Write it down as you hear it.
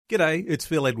G'day, it's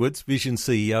Phil Edwards, Vision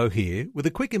CEO here, with a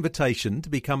quick invitation to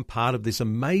become part of this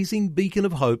amazing beacon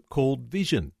of hope called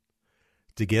Vision.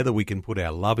 Together we can put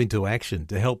our love into action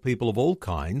to help people of all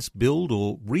kinds build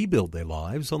or rebuild their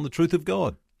lives on the truth of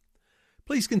God.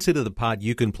 Please consider the part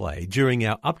you can play during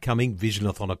our upcoming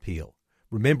Visionathon appeal,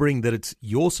 remembering that it's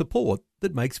your support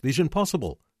that makes Vision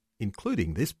possible,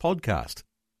 including this podcast.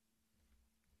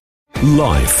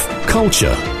 Life,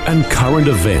 culture, and current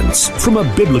events from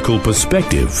a biblical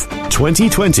perspective.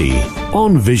 2020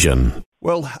 on Vision.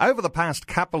 Well, over the past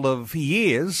couple of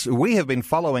years, we have been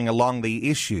following along the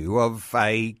issue of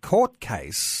a court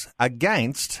case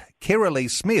against Kirralie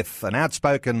Smith, an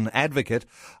outspoken advocate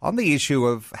on the issue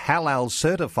of halal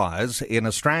certifiers in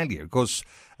Australia. Of course,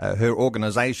 her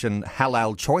organisation,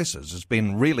 Halal Choices, has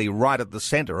been really right at the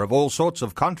centre of all sorts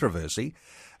of controversy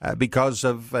because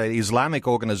of an Islamic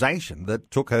organisation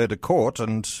that took her to court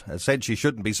and said she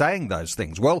shouldn't be saying those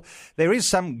things. Well, there is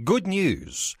some good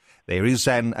news. There is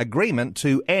an agreement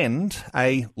to end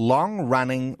a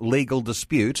long-running legal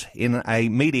dispute in a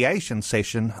mediation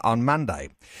session on Monday.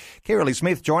 Kirralie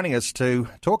Smith joining us to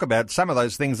talk about some of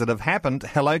those things that have happened.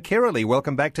 Hello, Kirralie.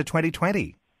 Welcome back to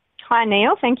 2020. Hi,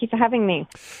 Neil. Thank you for having me.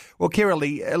 Well,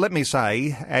 Kirralie, let me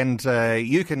say, and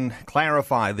you can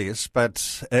clarify this,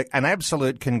 but an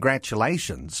absolute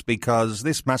congratulations, because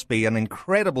this must be an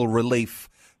incredible relief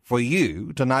for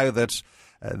you to know that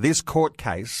this court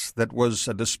case that was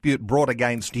a dispute brought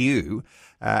against you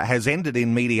has ended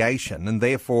in mediation, and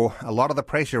therefore a lot of the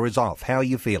pressure is off. How are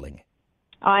you feeling?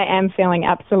 I am feeling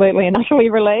absolutely and utterly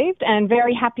relieved and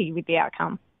very happy with the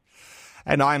outcome.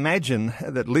 And I imagine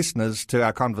that listeners to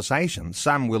our conversation,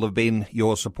 some will have been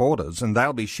your supporters, and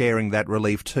they'll be sharing that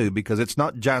relief too, because it's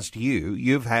not just you.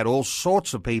 You've had all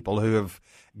sorts of people who have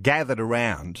gathered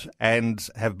around and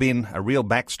have been a real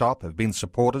backstop, have been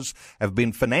supporters, have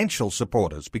been financial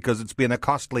supporters, because it's been a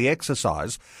costly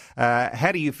exercise.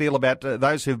 How do you feel about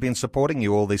those who've been supporting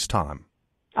you all this time?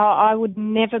 Oh, I would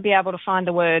never be able to find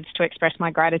the words to express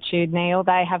my gratitude, Neil.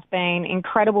 They have been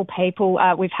incredible people.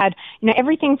 We've had,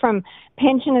 everything from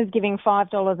pensioners giving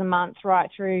 $5 a month right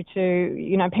through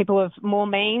to, people of more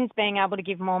means being able to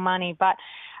give more money. But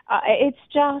it's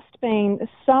just been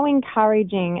so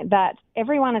encouraging that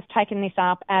everyone has taken this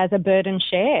up as a burden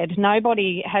shared.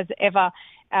 Nobody has ever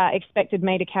expected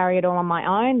me to carry it all on my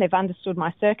own. They've understood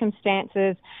my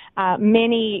circumstances.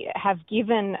 Many have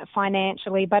given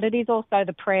financially, but it is also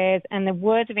the prayers and the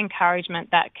words of encouragement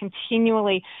that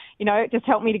continually, just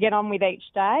help me to get on with each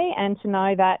day, and to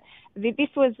know that this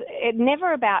was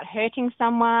never about hurting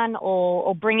someone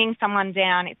or bringing someone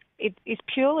down. It is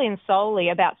purely and solely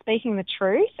about speaking the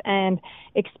truth and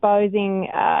exposing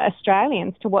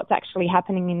Australians to what's actually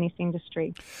happening in this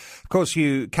industry. Of course,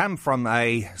 you come from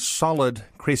a solid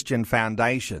Christian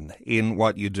foundation in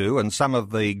what you do, and some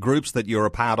of the groups that you're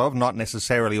a part of, not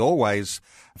necessarily always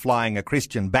flying a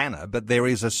Christian banner, but there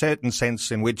is a certain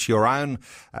sense in which your own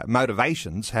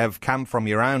motivations have come from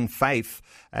your own faith,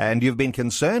 and you've been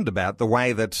concerned about the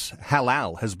way that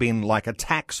halal has been like a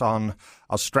tax on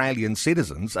Australian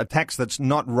citizens, a tax that's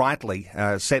not rightly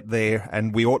set there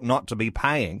and we ought not to be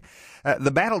paying.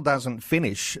 The battle doesn't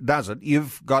finish, does it?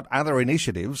 You've got other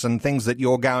initiatives and things that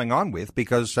you're going on with,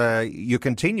 because you're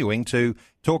continuing to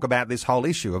talk about this whole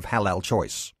issue of halal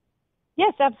choice.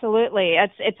 Yes, absolutely.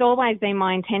 It's always been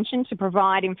my intention to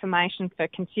provide information for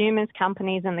consumers,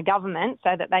 companies and the government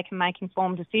so that they can make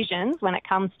informed decisions when it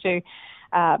comes to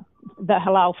the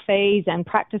halal fees and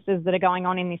practices that are going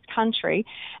on in this country.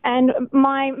 And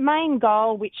my main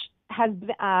goal, which has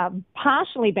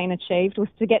partially been achieved, was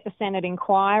to get the Senate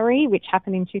inquiry, which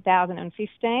happened in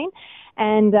 2015.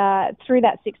 And through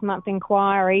that 6-month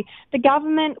inquiry, the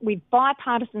government, with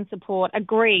bipartisan support,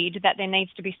 agreed that there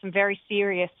needs to be some very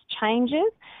serious changes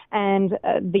and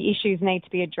the issues need to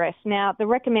be addressed. Now, the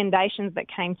recommendations that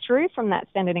came through from that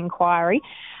Senate inquiry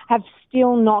have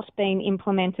still not been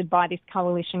implemented by this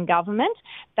coalition government.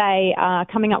 They are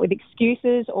coming up with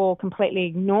excuses or completely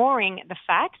ignoring the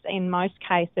facts in most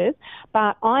cases.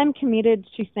 But I'm committed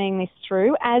to seeing this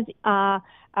through, as are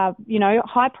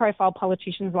high-profile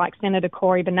politicians like Senator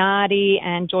Cory Bernardi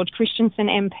and George Christensen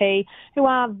MP, who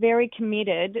are very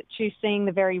committed to seeing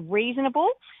the very reasonable,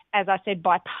 as I said,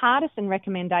 bipartisan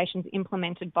recommendations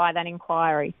implemented by that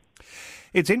inquiry.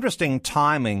 It's interesting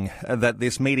timing that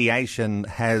this mediation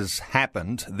has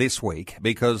happened this week,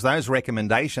 because those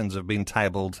recommendations have been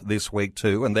tabled this week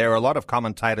too, and there are a lot of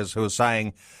commentators who are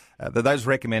saying that those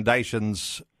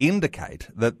recommendations indicate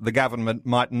that the government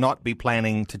might not be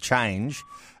planning to change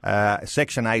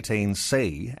Section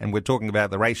 18C, and we're talking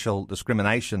about the racial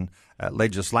discrimination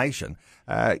legislation.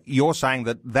 You're saying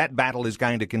that that battle is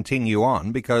going to continue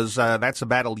on because that's a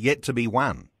battle yet to be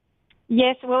won.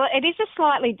 Yes, well, it is a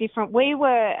slightly different.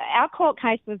 Our court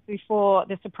case was before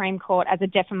the Supreme Court as a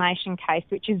defamation case,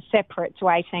 which is separate to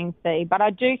 18C. But I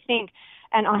do think,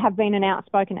 and I have been an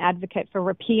outspoken advocate for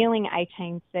repealing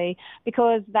 18C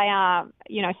because they are,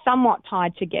 somewhat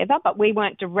tied together, but we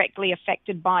weren't directly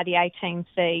affected by the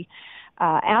 18C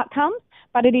outcomes.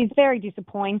 But it is very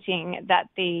disappointing that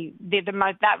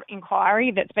that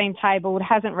inquiry that's been tabled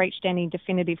hasn't reached any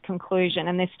definitive conclusion,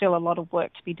 and there's still a lot of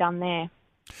work to be done there.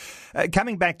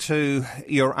 Coming back to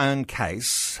your own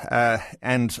case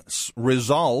and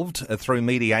resolved through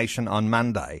mediation on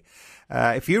Monday,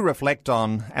 if you reflect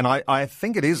on, and I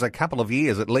think it is a couple of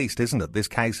years at least, isn't it? This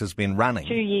case has been running.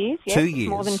 2 years, yes. 2 years.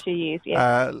 More than 2 years,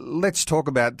 yes. Let's talk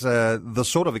about the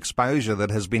sort of exposure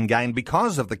that has been gained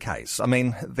because of the case. I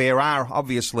mean, there are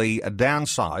obviously a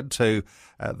downside to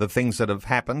the things that have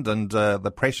happened and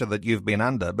the pressure that you've been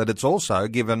under, but it's also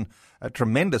given a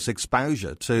tremendous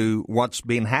exposure to what's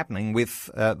been happening with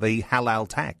the halal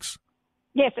tax.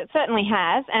 Yes, it certainly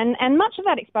has, and much of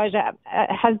that exposure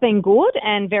has been good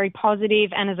and very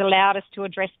positive and has allowed us to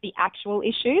address the actual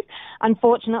issues.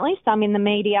 Unfortunately, some in the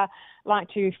media like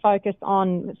to focus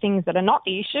on things that are not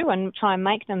the issue and try and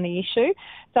make them the issue.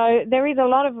 So there is a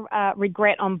lot of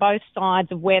regret on both sides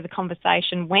of where the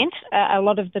conversation went a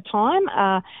lot of the time.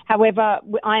 However,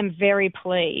 I am very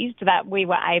pleased that we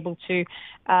were able to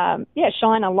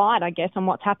shine a light, I guess, on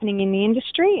what's happening in the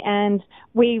industry, and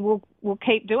we will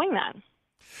keep doing that.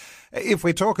 If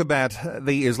we talk about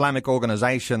the Islamic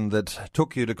organisation that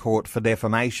took you to court for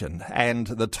defamation and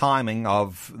the timing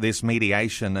of this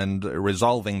mediation and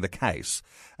resolving the case,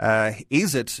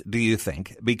 is it, do you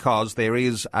think, because there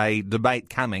is a debate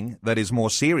coming that is more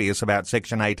serious about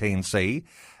Section 18C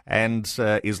and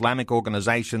Islamic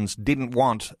organisations didn't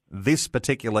want this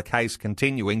particular case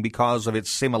continuing because of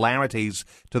its similarities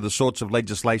to the sorts of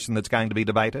legislation that's going to be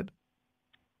debated?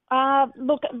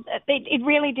 Look, it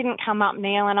really didn't come up,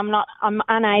 Neil, and I'm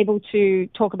unable to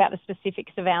talk about the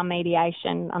specifics of our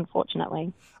mediation,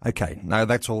 unfortunately. Okay, no,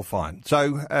 that's all fine.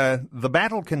 So the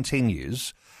battle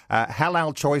continues.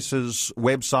 Halal Choices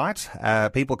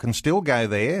website, people can still go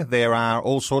there. There are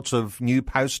all sorts of new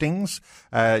postings,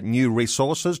 new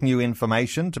resources, new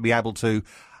information to be able to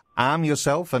arm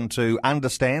yourself and to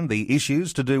understand the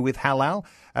issues to do with halal.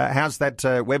 How's that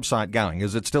website going?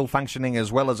 Is it still functioning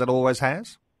as well as it always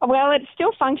has? Well, it's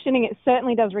still functioning. It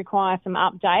certainly does require some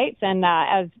updates, and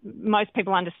as most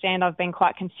people understand, I've been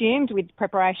quite consumed with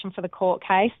preparation for the court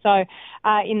case. So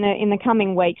in the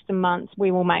coming weeks and months,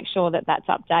 we will make sure that that's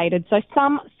updated. So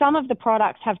some of the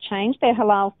products have changed their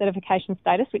halal certification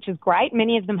status, which is great.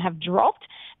 Many of them have dropped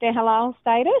their halal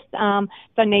status,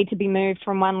 so need to be moved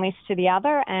from one list to the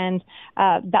other, and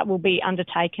that will be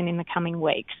undertaken in the coming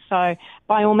weeks. So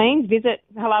by all means, visit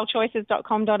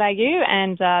halalchoices.com.au,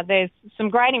 and there's some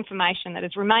great information that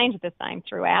has remained the same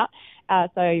throughout.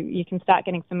 So you can start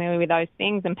getting familiar with those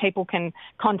things, and people can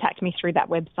contact me through that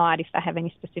website if they have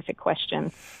any specific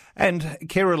questions. And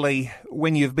Kiralee,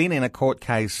 when you've been in a court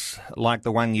case like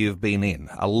the one you've been in,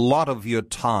 a lot of your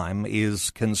time is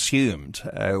consumed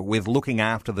with looking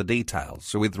after the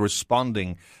details, with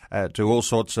responding to all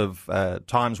sorts of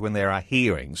times when there are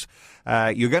hearings.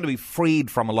 You're going to be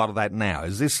freed from a lot of that now.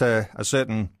 Is this a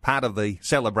certain part of the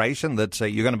celebration that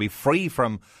you're going to be free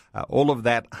from all of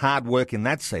that hard work in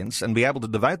that sense and be able to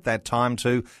devote that time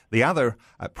to the other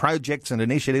projects and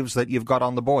initiatives that you've got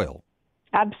on the boil?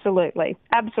 Absolutely.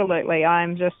 Absolutely.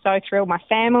 I'm just so thrilled. My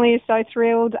family is so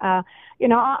thrilled. I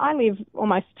live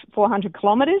almost 400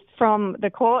 kilometres from the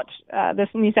court, the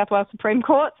New South Wales Supreme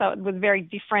Court, so it was very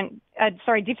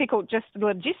difficult, just the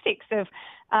logistics of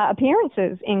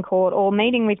appearances in court or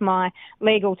meeting with my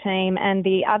legal team, and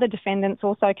the other defendants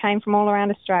also came from all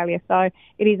around Australia. So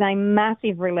it is a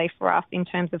massive relief for us in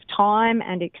terms of time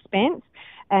and expense.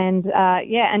 And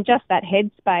and just that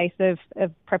headspace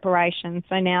of preparation.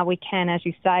 So now we can, as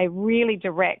you say, really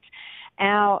direct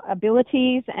our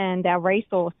abilities and our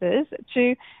resources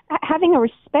to having a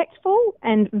respectful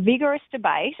and vigorous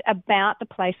debate about the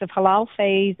place of halal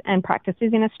fees and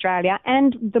practices in Australia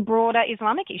and the broader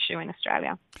Islamic issue in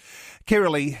Australia.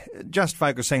 Kiralee, just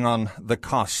focusing on the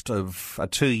cost of a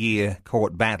 2-year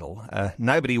court battle,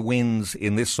 nobody wins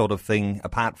in this sort of thing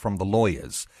apart from the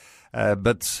lawyers.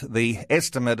 But the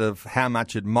estimate of how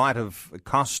much it might have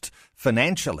cost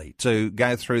financially to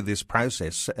go through this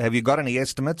process, have you got any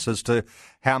estimates as to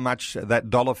how much that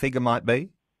dollar figure might be?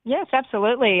 Yes,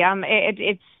 absolutely.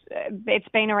 It's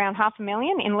been around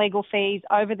 $500,000 in legal fees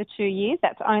over the 2 years.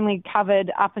 That's only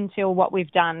covered up until what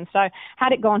we've done. So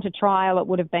had it gone to trial, it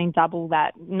would have been double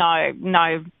that.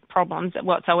 No problems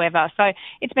whatsoever. So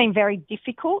it's been very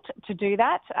difficult to do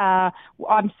that. I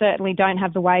certainly don't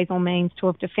have the ways or means to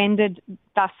have defended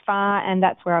thus far, and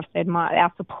that's where I've said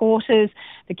our supporters,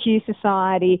 the Q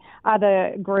Society,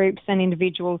 other groups and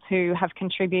individuals who have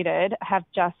contributed have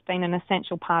just been an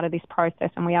essential part of this process,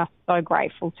 and we are so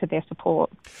grateful to their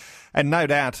support. And no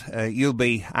doubt you'll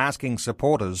be asking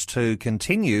supporters to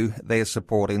continue their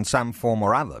support in some form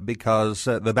or other, because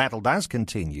the battle does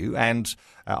continue, and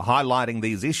highlighting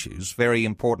these issues, very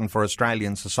important for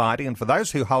Australian society and for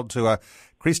those who hold to a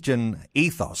Christian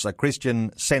ethos, a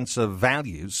Christian sense of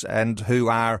values, and who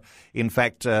are in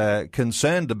fact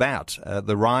concerned about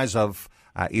the rise of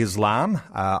Islam,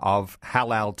 of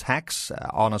halal tax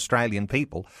on Australian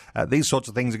people. These sorts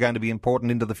of things are going to be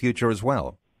important into the future as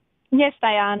well. Yes,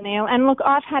 they are, Neil. And look,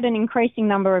 I've had an increasing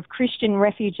number of Christian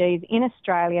refugees in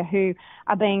Australia who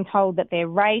are being told that they're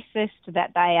racist,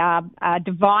 that they are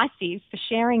divisive, for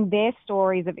sharing their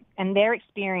stories and their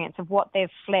experience of what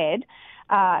they've fled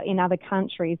in other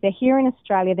countries. They're here in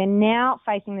Australia. They're now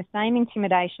facing the same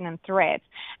intimidation and threats.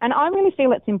 And I really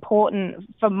feel it's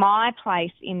important for my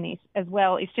place in this as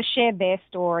well is to share their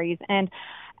stories, and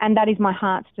that is my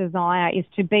heart's desire, is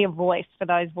to be a voice for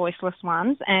those voiceless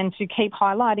ones and to keep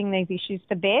highlighting these issues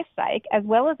for their sake as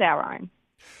well as our own.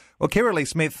 Well, Kirralie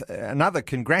Smith, another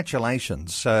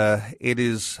congratulations. It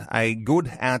is a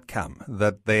good outcome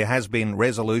that there has been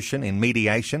resolution in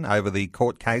mediation over the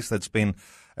court case that's been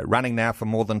running now for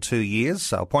more than 2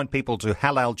 years. I'll point people to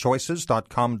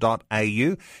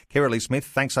halalchoices.com.au. Kirralie Smith,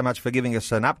 thanks so much for giving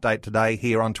us an update today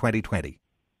here on 2020.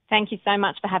 Thank you so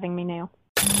much for having me, Neil.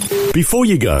 Before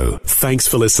you go, thanks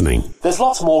for listening. There's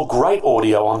lots more great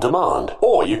audio on demand,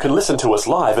 or you can listen to us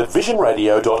live at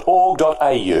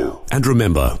visionradio.org.au. And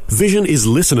remember, Vision is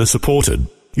listener supported.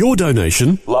 Your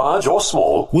donation, large or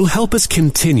small, will help us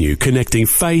continue connecting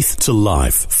faith to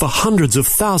life for hundreds of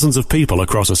thousands of people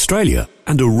across Australia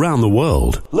and around the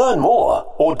world. Learn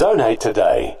more or donate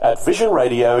today at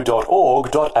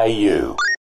visionradio.org.au.